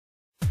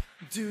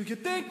Do you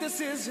think this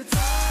is your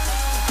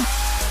time?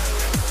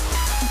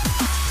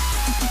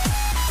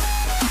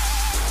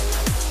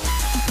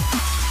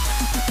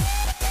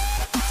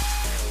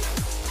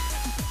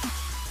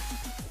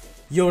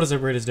 Yo, what is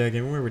up, Raiders Dad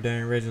Gaming? We're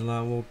Darren Rage.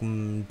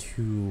 Welcome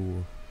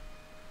to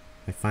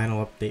my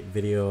final update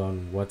video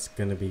on what's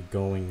gonna be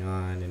going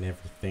on and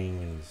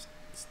everything, and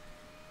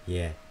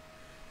yeah.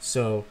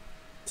 So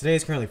today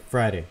is currently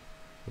Friday,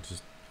 which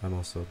is I'm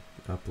also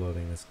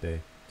uploading this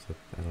day, so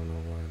I don't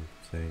know why I'm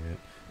saying it.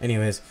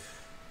 Anyways,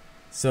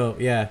 so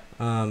yeah,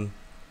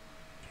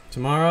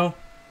 tomorrow,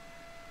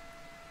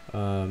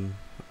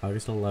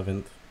 August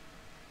 11th,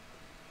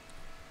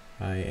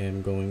 I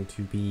am going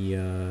to be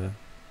hanging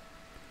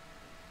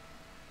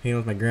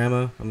with my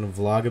grandma. I'm gonna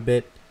vlog a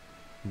bit,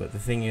 but the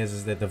thing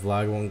is that the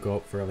vlog won't go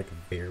up for like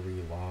a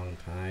very long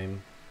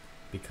time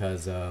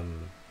because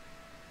I'm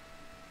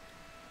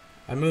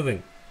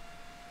moving.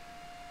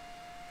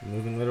 I'm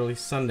moving literally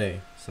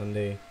Sunday,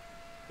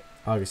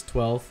 August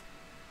 12th,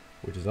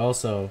 which is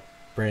also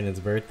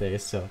Brandon's birthday.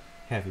 So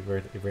happy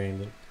birthday,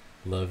 Brandon!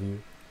 Love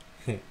you.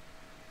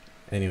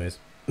 Anyways.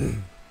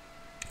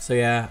 So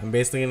yeah, I'm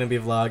basically going to be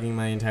vlogging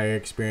my entire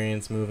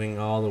experience moving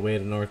all the way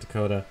to North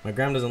Dakota. My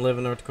grandma doesn't live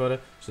in North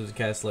Dakota, so in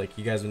case, like,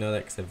 you guys would know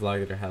that because I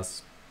vlogged at her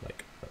house,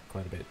 like,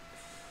 quite a bit.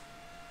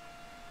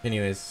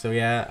 Anyways, so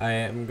yeah, I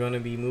am going to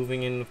be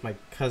moving in with my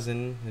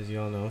cousin, as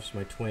you all know. She's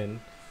my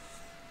twin.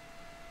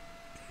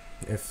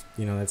 If,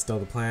 you know, that's still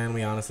the plan.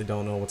 We honestly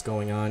don't know what's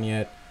going on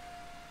yet.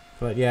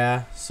 But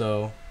yeah,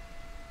 so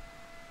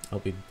I'll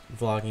be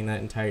vlogging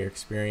that entire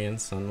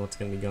experience on what's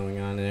going to be going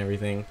on and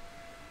everything.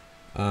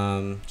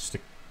 Just to,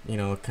 you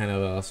know, kind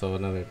of also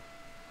another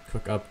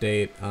quick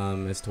update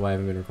as to why I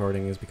haven't been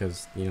recording is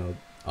because, you know,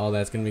 all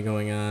that's gonna be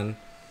going on,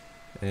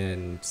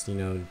 and you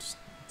know, just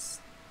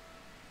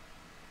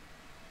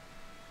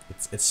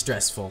it's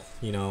stressful,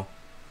 you know.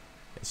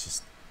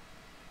 It's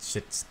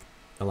just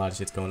a lot of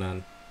shit's going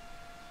on,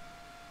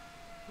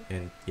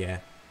 and yeah.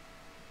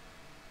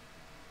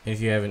 And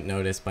if you haven't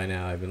noticed by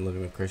now, I've been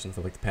living with Christian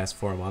for like the past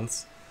 4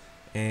 months,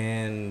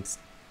 and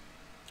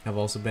I've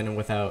also been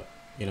without,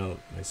 you know,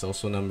 my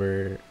social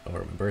number or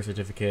my birth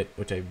certificate,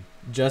 which I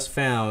just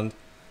found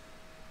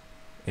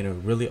in a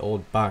really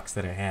old box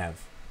that I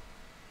have.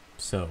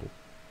 So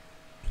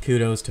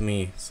kudos to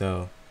me.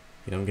 So,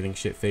 you know, I'm getting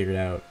shit figured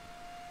out.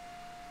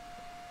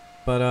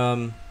 But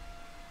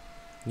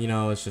you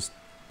know, it's just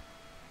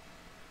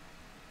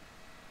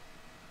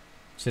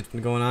shit's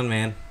been going on,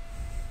 man.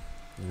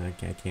 You know, I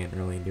can't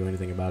really do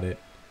anything about it.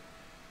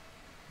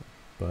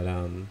 But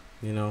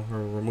you know,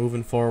 we're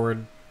moving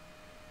forward.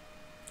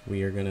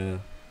 We're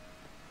gonna,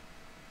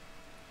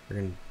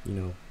 you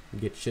know,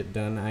 get shit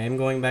done. I am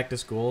going back to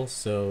school,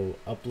 so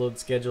upload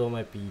schedule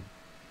might be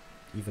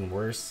even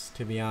worse,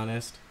 to be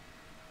honest.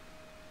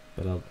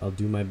 But I'll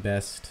do my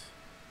best.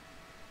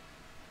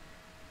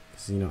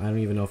 Cause, you know, I don't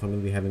even know if I'm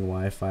gonna be having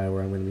Wi-Fi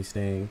where I'm gonna be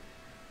staying.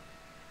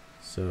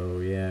 So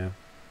yeah.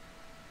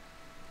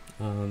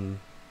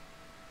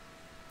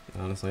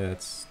 Honestly,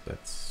 that's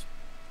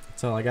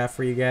all I got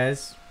for you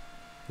guys.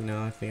 You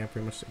know, I think I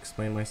pretty much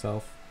explained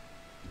myself.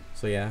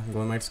 So yeah, I'm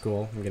going back to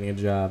school. I'm getting a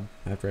job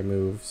after I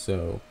move.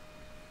 So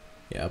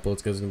yeah, upload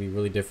schedule is gonna be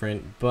really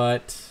different,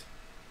 but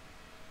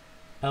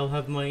I'll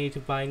have money to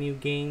buy new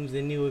games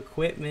and new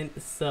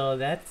equipment, so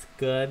that's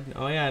good.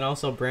 Oh yeah, and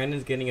also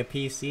Brandon's getting a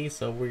PC,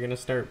 so we're gonna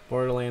start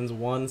Borderlands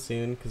 1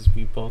 soon because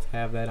we both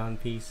have that on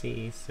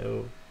PC.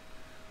 So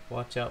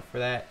watch out for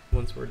that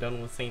once we're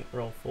done with Saint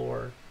Row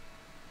 4.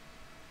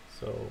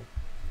 So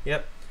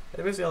yep,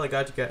 that's basically all I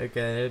got.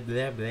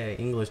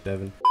 English,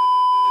 Devin.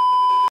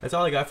 That's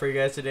all I got for you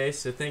guys today,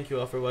 so thank you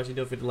all for watching.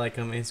 Don't forget to like,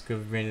 comment, and subscribe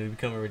if you're ready to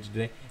become a Rager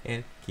today,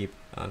 and keep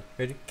on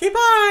Raging. Okay,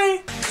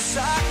 bye!